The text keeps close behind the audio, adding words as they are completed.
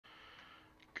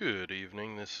Good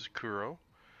evening, this is Kuro.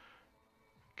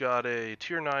 Got a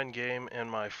tier 9 game in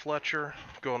my Fletcher,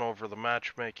 going over the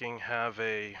matchmaking. Have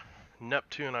a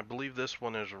Neptune, I believe this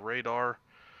one is a radar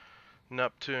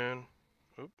Neptune.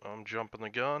 Oop, I'm jumping the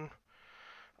gun.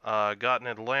 Got an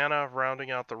Atlanta,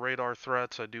 rounding out the radar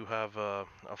threats. I do have a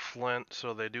Flint,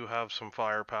 so they do have some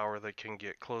firepower that can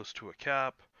get close to a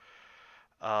cap.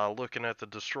 Looking at the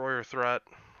destroyer threat,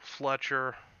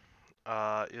 Fletcher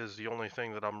is the only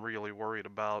thing that I'm really worried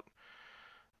about.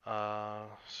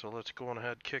 So let's go on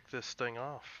ahead and kick this thing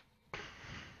off.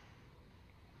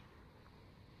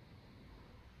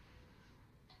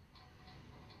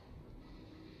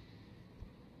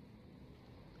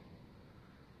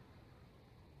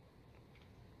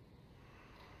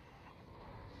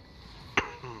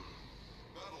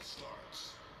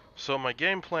 So my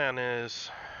game plan is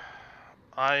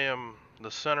I am the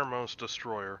centermost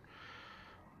destroyer,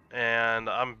 and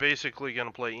I'm basically going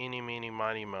to play eeny, meeny,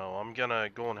 miny, mo. I'm going to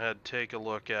go ahead and take a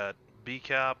look at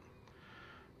B-cap.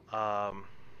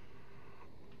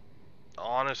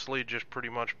 Honestly, just pretty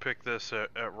much pick this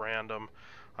at random.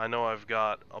 I know I've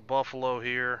got a Buffalo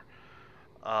here,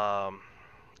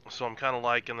 so I'm kind of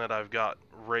liking that I've got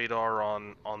radar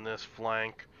on this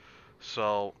flank.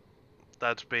 So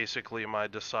that's basically my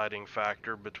deciding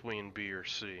factor between B or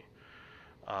C.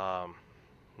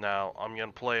 Now, I'm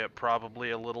going to play it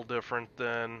probably a little different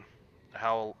than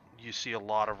how you see a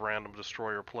lot of random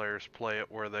destroyer players play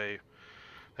it, where they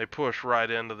push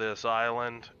right into this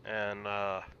island and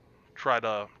try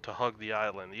to hug the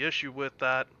island. The issue with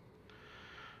that,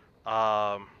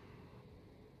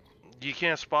 you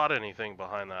can't spot anything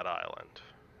behind that island.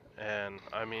 And,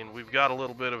 I mean, we've got a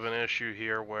little bit of an issue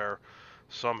here where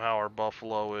somehow our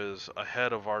Buffalo is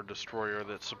ahead of our destroyer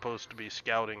that's supposed to be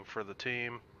scouting for the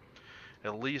team.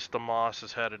 At least the Moss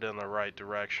is headed in the right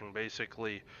direction.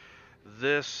 Basically,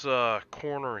 this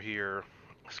corner here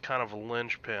is kind of a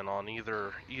linchpin on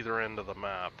either end of the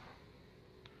map.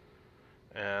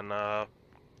 And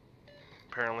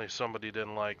apparently somebody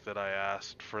didn't like that I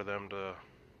asked for them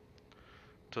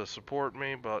to support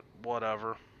me, but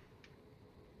whatever.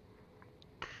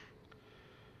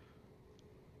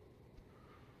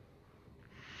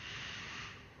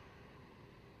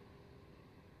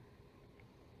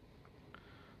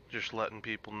 Just letting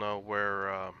people know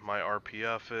where my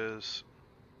RPF is.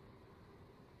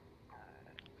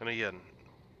 And again,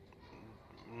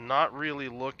 not really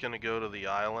looking to go to the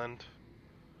island.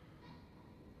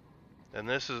 And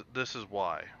this is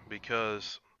why.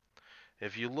 Because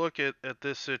if you look at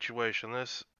this situation,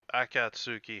 this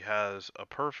Akatsuki has a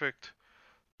perfect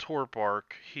torp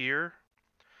arc here.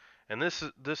 And this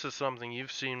is something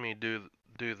you've seen me do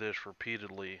this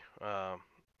repeatedly.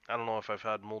 I don't know if I've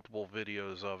had multiple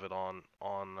videos of it on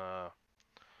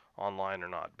online or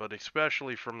not, but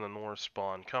especially from the north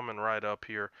spawn, coming right up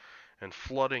here and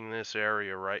flooding this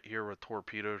area right here with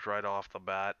torpedoes right off the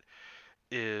bat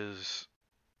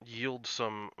yields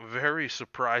some very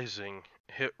surprising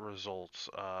hit results.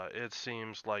 It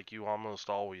seems like you almost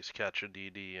always catch a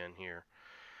DD in here,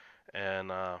 and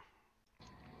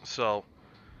so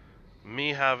me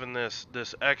having this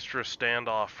extra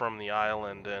standoff from the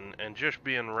island and just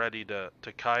being ready to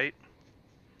kite.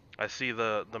 I see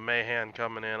the Mayhan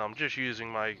coming in. I'm just using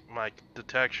my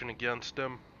detection against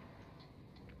him.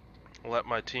 Let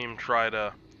my team try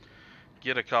to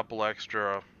get a couple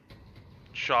extra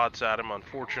shots at him.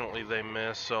 Unfortunately, they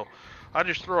miss. So I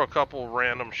just throw a couple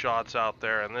random shots out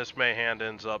there, and this Mayhan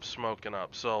ends up smoking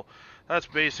up. So that's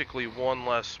basically one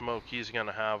less smoke he's going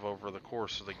to have over the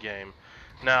course of the game.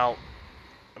 Now,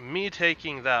 me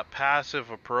taking that passive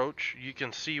approach, you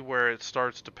can see where it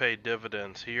starts to pay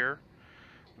dividends here,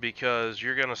 because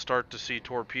you're going to start to see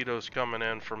torpedoes coming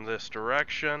in from this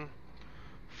direction,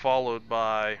 followed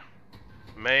by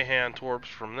Mayhan torps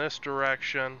from this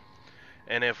direction.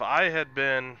 And if I had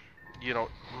been,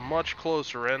 much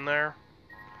closer in there,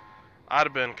 I'd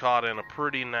have been caught in a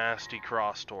pretty nasty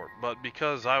cross torp. But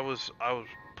because I was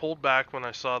pulled back when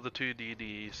I saw the two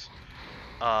DDs,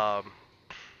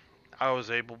 I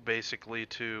was able basically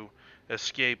to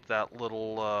escape that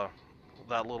little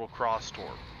cross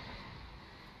torp.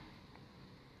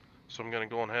 So I'm going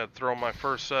to go ahead and throw my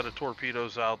first set of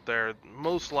torpedoes out there.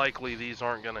 Most likely these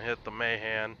aren't going to hit the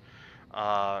Mayhan.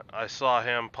 I saw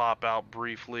him pop out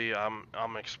briefly.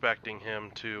 I'm expecting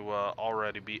him to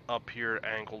already be up here,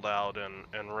 angled out,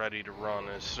 and ready to run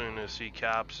as soon as he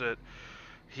caps it.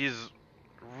 He's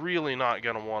really not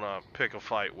going to want to pick a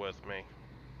fight with me.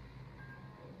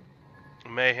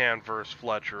 Mayhan versus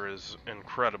Fletcher is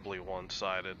incredibly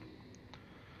one-sided.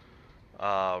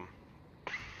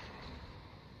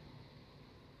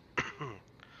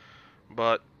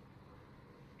 But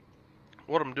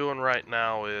what I'm doing right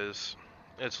now is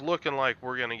it's looking like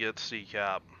we're going to get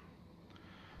C-cap.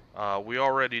 We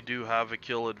already do have a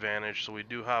kill advantage, so we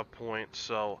do have points,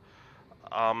 so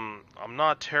I'm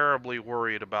not terribly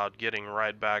worried about getting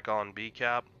right back on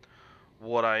B-cap.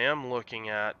 What I am looking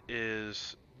at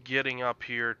is getting up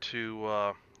here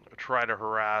to try to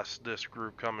harass this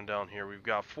group coming down here. We've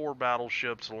got 4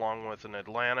 battleships along with an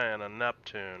Atlanta and a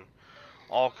Neptune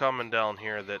all coming down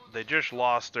here that they just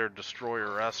lost their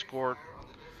destroyer escort.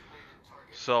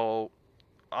 So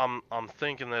I'm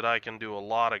thinking that I can do a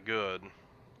lot of good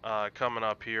coming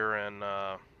up here and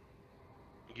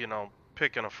you know,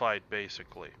 picking a fight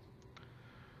basically.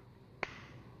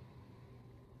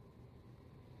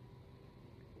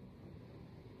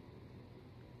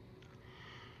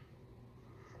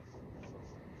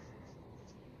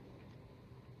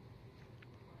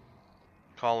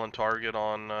 Calling target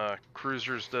on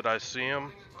cruisers that I see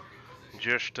them,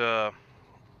 just to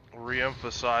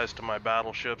re-emphasize to my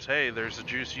battleships, hey, there's a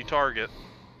juicy target.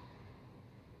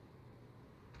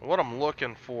 What I'm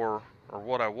looking for, or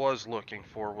what I was looking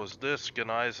for, was this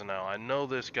Gneisenau. I know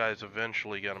this guy's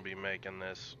eventually going to be making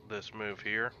this move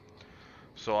here,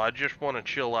 so I just want to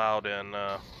chill out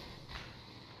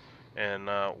and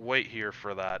wait here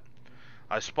for that.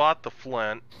 I spot the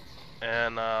Flint,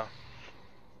 and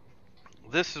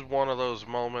this is one of those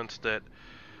moments that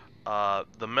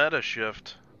the meta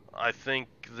shift. I think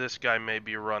this guy may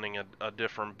be running a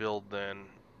different build than,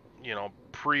 you know,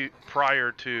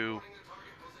 prior to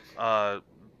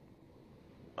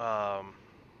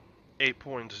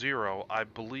 8.0. I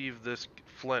believe this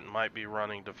Flint might be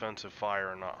running defensive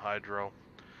fire and not hydro.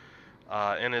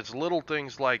 And it's little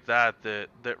things like that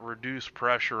reduce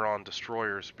pressure on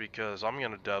destroyers, because I'm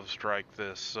gonna dove strike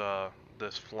this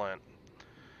this Flint,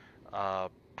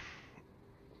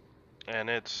 and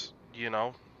it's, you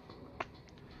know,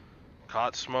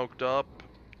 caught smoked up,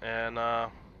 and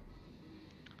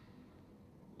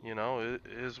you know, it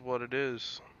is what it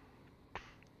is.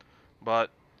 But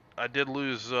I did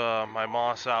lose my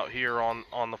Moss out here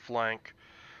on the flank,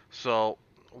 so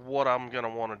what I'm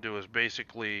gonna want to do is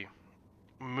basically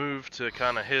move to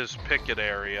kind of his picket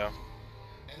area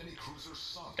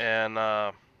and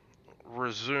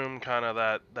resume kind of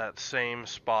that same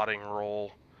spotting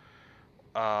role,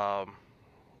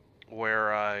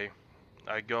 where I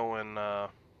go and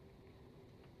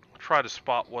try to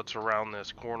spot what's around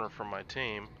this corner from my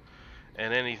team,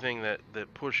 and anything that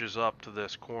pushes up to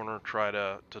this corner, try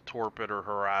to torp it or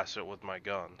harass it with my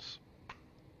guns.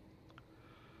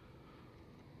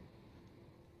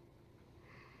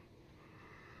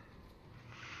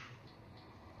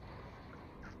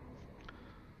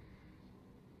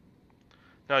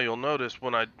 Now you'll notice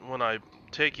when I'm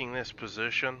taking this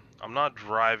position, I'm not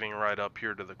driving right up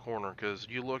here to the corner, because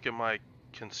you look at my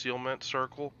concealment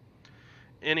circle,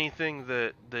 anything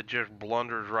that just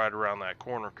blunders right around that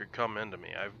corner could come into me.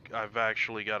 I've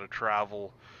actually got to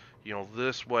travel, you know,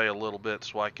 this way a little bit,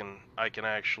 so I can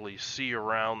actually see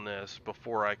around this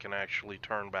before I can actually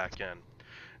turn back in.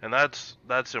 And that's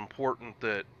important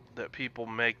that people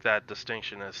make that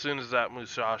distinction. As soon as that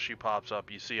Musashi pops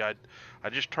up, you see I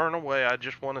just turn away. I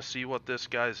just want to see what this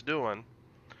guy's doing.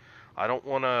 I don't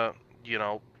want to, you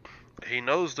know, he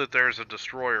knows that there's a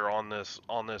destroyer on this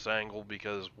angle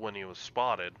because when he was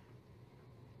spotted.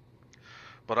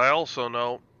 But I also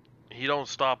know he don't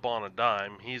stop on a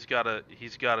dime. He's got to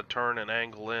turn and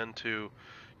angle into,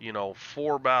 you know,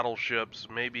 4 battleships,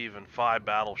 maybe even 5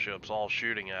 battleships all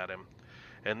shooting at him.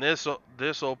 And this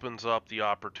opens up the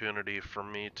opportunity for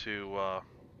me to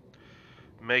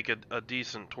make a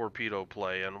decent torpedo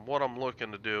play. And what I'm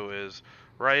looking to do is,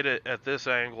 right at this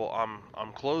angle,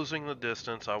 I'm closing the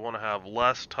distance. I want to have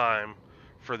less time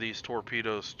for these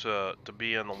torpedoes to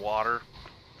be in the water.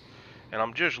 And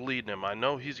I'm just leading him. I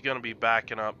know he's going to be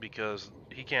backing up because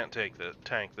he can't tank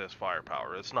this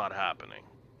firepower. It's not happening.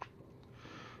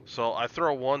 So I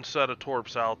throw one set of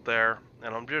torps out there,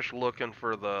 and I'm just looking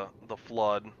for the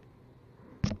flood.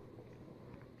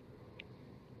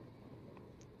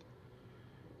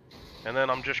 And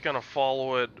then I'm just going to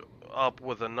follow it up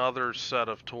with another set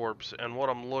of torps, and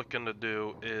what I'm looking to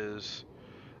do is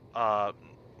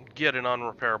get an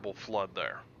unrepairable flood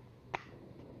there.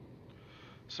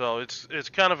 So it's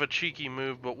kind of a cheeky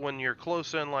move, but when you're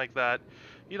close in like that,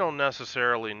 you don't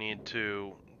necessarily need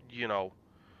to, you know,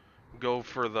 go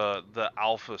for the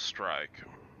alpha strike.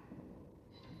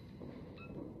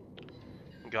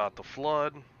 Got the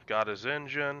flood, got his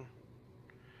engine,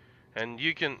 and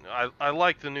you can, I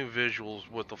like the new visuals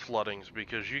with the floodings,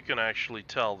 because you can actually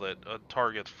tell that a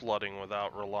target's flooding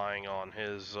without relying on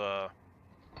his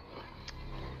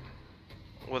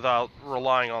without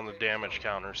relying on the damage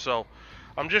counter. So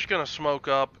I'm just gonna smoke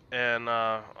up, and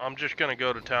I'm just gonna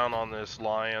go to town on this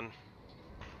lion.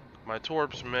 My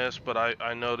torps missed, but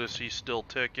I notice he's still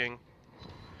ticking.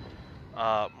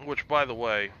 Which, by the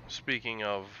way, speaking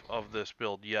of this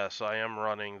build, yes, I am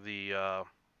running the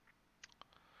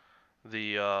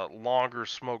longer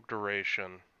smoke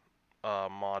duration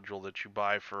module that you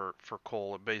buy for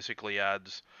coal. It basically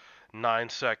adds 9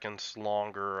 seconds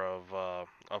longer of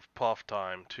puff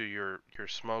time to your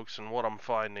smokes, and what I'm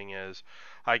finding is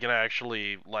I can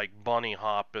actually like bunny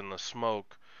hop in the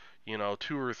smoke, you know,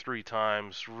 2 or 3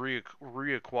 times,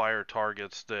 reacquire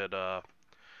targets that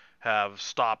have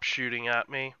stopped shooting at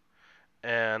me,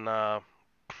 and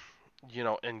you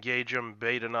know, engage them,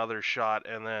 bait another shot,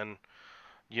 and then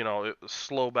you know,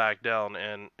 slow back down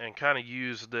and kind of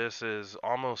use this as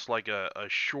almost like a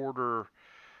shorter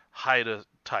Haida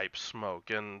type smoke.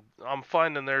 And I'm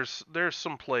finding there's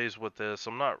some plays with this.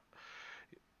 I'm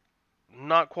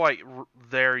not quite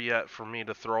there yet for me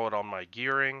to throw it on my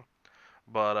gearing,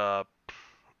 but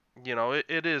you know,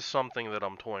 it is something that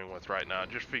I'm toying with right now. I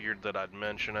just figured that I'd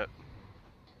mention it.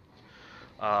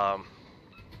 Um,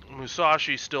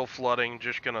 Musashi's still flooding,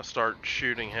 just gonna start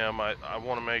shooting him. I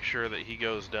want to make sure that he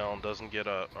goes down, doesn't get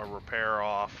a repair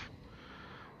off.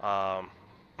 Um,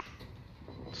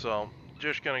 so,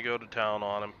 just gonna go to town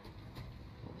on him.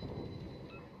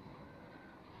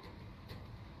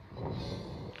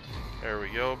 There we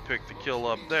go, pick the kill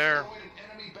up there.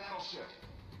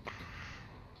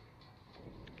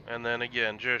 And then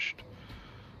again, just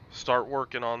start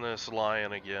working on this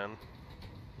lion again.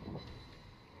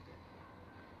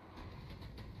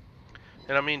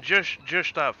 And I mean,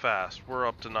 just that fast, we're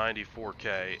up to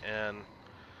 94k, and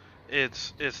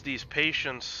it's these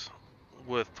patients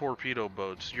with torpedo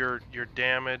boats. Your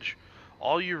damage,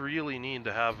 all you really need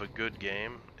to have a good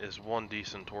game is one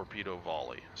decent torpedo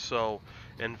volley. So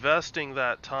investing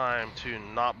that time to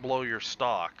not blow your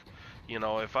stock, you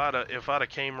know, if I'd have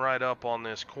came right up on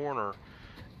this corner,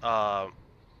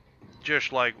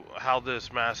 just like how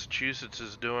this Massachusetts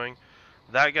is doing,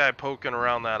 that guy poking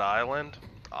around that island,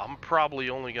 I'm probably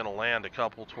only going to land a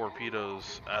couple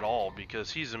torpedoes at all because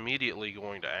he's immediately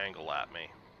going to angle at me.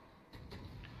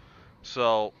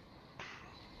 So,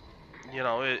 you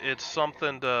know, it's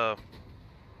something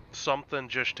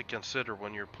just to consider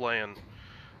when you're playing,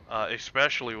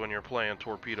 especially when you're playing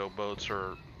torpedo boats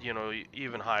or, you know,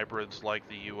 even hybrids like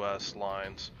the U.S.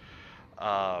 lines.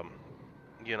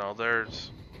 You know,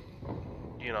 there's,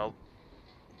 you know,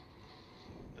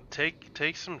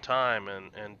 take some time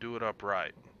and do it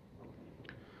upright.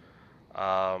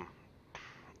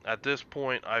 At this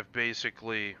point, I've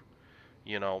basically,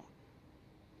 you know,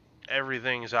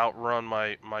 everything's outrun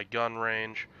my gun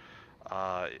range.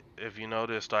 If you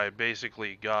noticed, I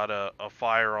basically got a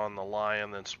fire on the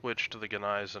lion, then switched to the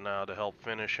Geniza now to help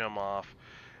finish him off.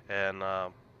 And,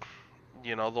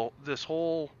 you know, this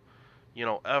whole, you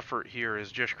know, effort here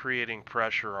is just creating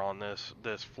pressure on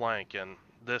this flank, and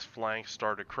this flank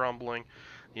started crumbling.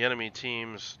 The enemy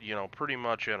team's, you know, pretty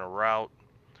much in a rout,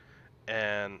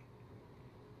 and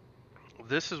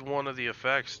this is one of the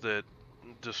effects that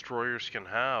destroyers can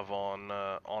have on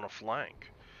a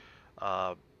flank.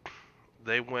 Uh,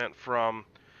 they went from,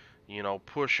 you know,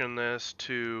 pushing this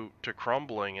to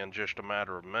crumbling in just a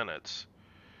matter of minutes.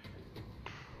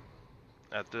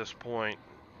 At this point,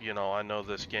 you know, I know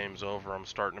this game's over. I'm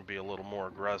starting to be a little more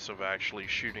aggressive, actually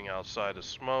shooting outside of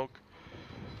smoke.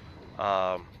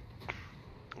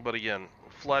 But again,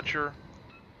 Fletcher,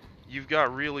 you've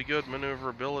got really good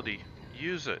maneuverability.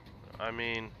 Use it. I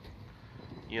mean,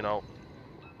 you know,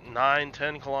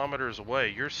 9-10 kilometers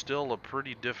away, you're still a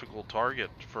pretty difficult target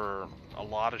for a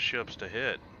lot of ships to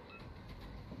hit.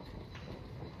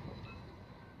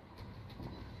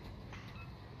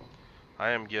 I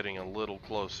am getting a little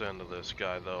close into this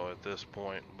guy though at this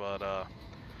point, but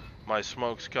my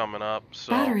smoke's coming up, so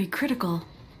battery critical.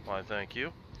 Why, thank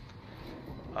you.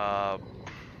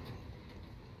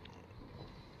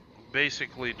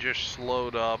 Basically just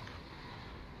slowed up,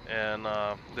 and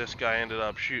this guy ended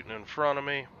up shooting in front of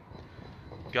me.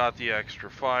 Got the extra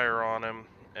fire on him,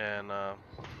 and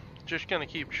just gonna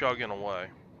keep chugging away.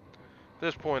 At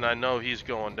this point, I know he's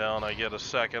going down. I get a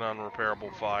second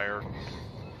unrepairable fire.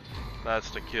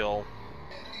 That's the kill.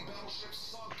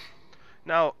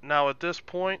 Now at this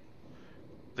point,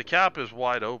 the cap is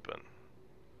wide open.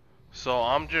 So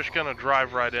I'm just gonna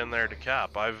drive right in there to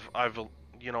cap. I've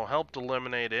you know, helped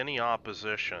eliminate any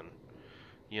opposition.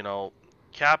 You know,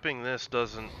 capping this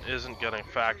isn't gonna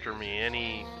factor me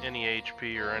any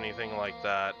HP or anything like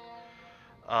that.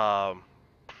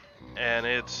 And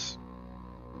it's,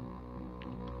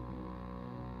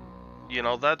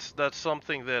 that's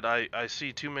something that I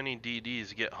see too many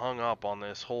DDs get hung up on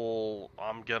this whole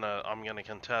I'm gonna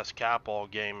contest cap all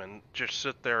game and just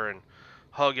sit there and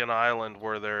hug an island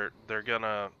where they're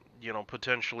gonna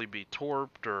potentially be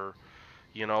torped, or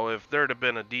if there'd have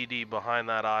been a DD behind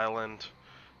that island,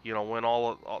 when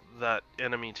all that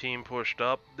enemy team pushed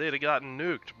up, they'd have gotten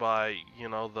nuked by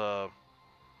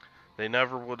they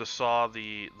never would have saw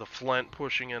the Flint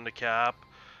pushing into cap.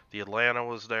 The Atlanta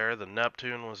was there, the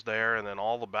Neptune was there, and then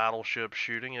all the battleships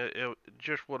shooting. It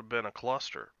just would have been a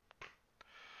cluster.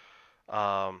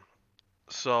 Um,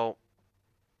 so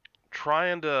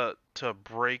trying to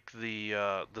break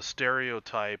the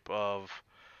stereotype of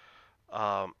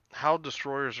how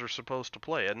destroyers are supposed to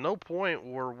play. At no point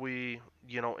were we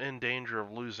in danger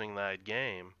of losing that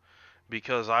game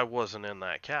because I wasn't in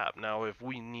that cap. Now, if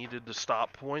we needed to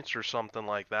stop points or something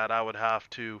like that, I would have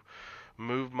to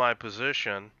move my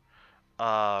position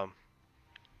uh,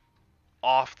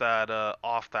 off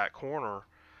that corner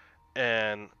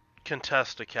and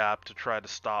contest a cap to try to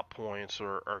stop points,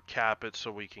 or cap it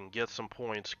so we can get some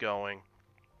points going.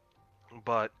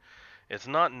 But it's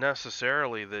not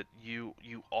necessarily that you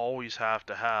always have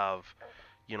to have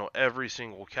every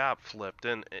single cap flipped.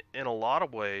 And in a lot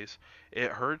of ways,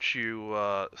 it hurts you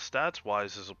stats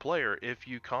wise as a player if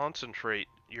you concentrate.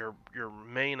 Your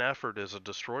main effort as a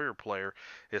destroyer player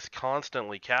is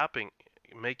constantly capping,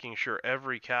 making sure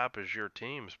every cap is your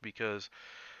team's, because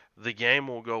the game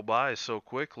will go by so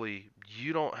quickly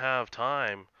you don't have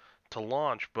time to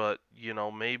launch but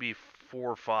maybe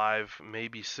 4 or 5,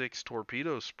 maybe 6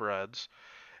 torpedo spreads.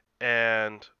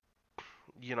 And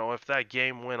if that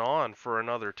game went on for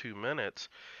another 2 minutes,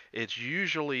 it's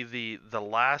usually the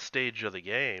last stage of the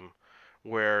game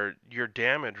where your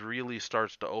damage really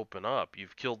starts to open up.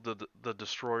 You've killed the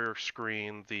destroyer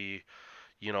screen, the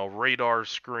radar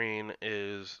screen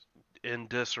is in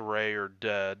disarray or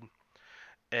dead,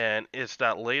 and it's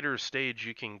that later stage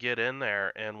you can get in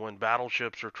there, and when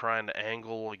battleships are trying to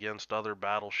angle against other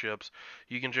battleships,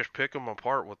 you can just pick them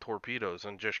apart with torpedoes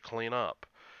and just clean up.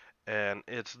 And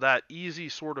it's that easy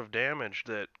sort of damage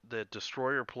that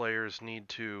destroyer players need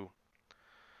to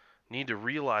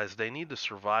realize they need to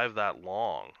survive that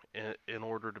long in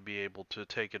order to be able to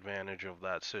take advantage of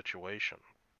that situation.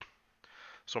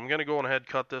 So I'm going to go ahead and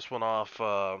cut this one off.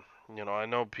 I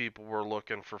know people were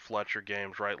looking for Fletcher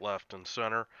games right, left, and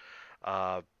center.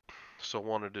 Uh, so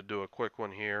wanted to do a quick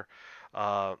one here.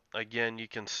 Again, you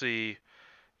can see,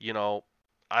 you know,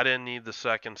 I didn't need the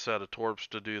second set of torps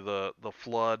to do the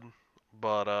flood,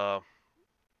 but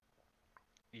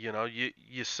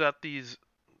you set these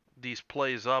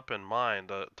plays up in mind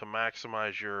to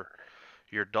maximize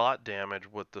your dot damage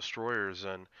with destroyers,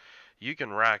 and you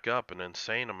can rack up an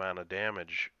insane amount of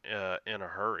damage in a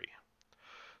hurry.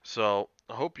 So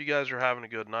I hope you guys are having a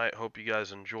good night. Hope you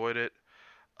guys enjoyed it.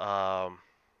 Um,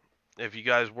 if you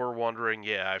guys were wondering,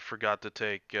 yeah, I forgot to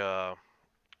take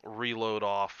reload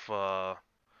off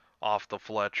the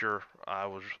Fletcher. I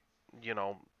was, you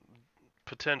know,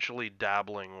 potentially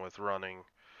dabbling with running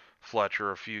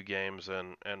Fletcher a few games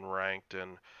and ranked,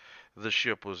 and the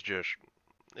ship was just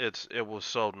it was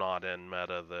so not in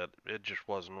meta that it just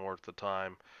wasn't worth the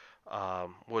time.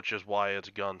 Which is why it's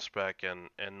gun spec and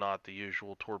not the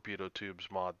usual torpedo tubes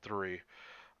mod 3.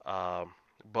 Um,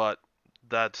 but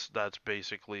that's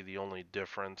basically the only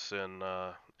difference in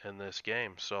this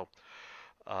game. So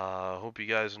hope you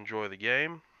guys enjoy the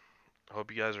game.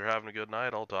 Hope you guys are having a good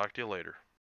night. I'll talk to you later.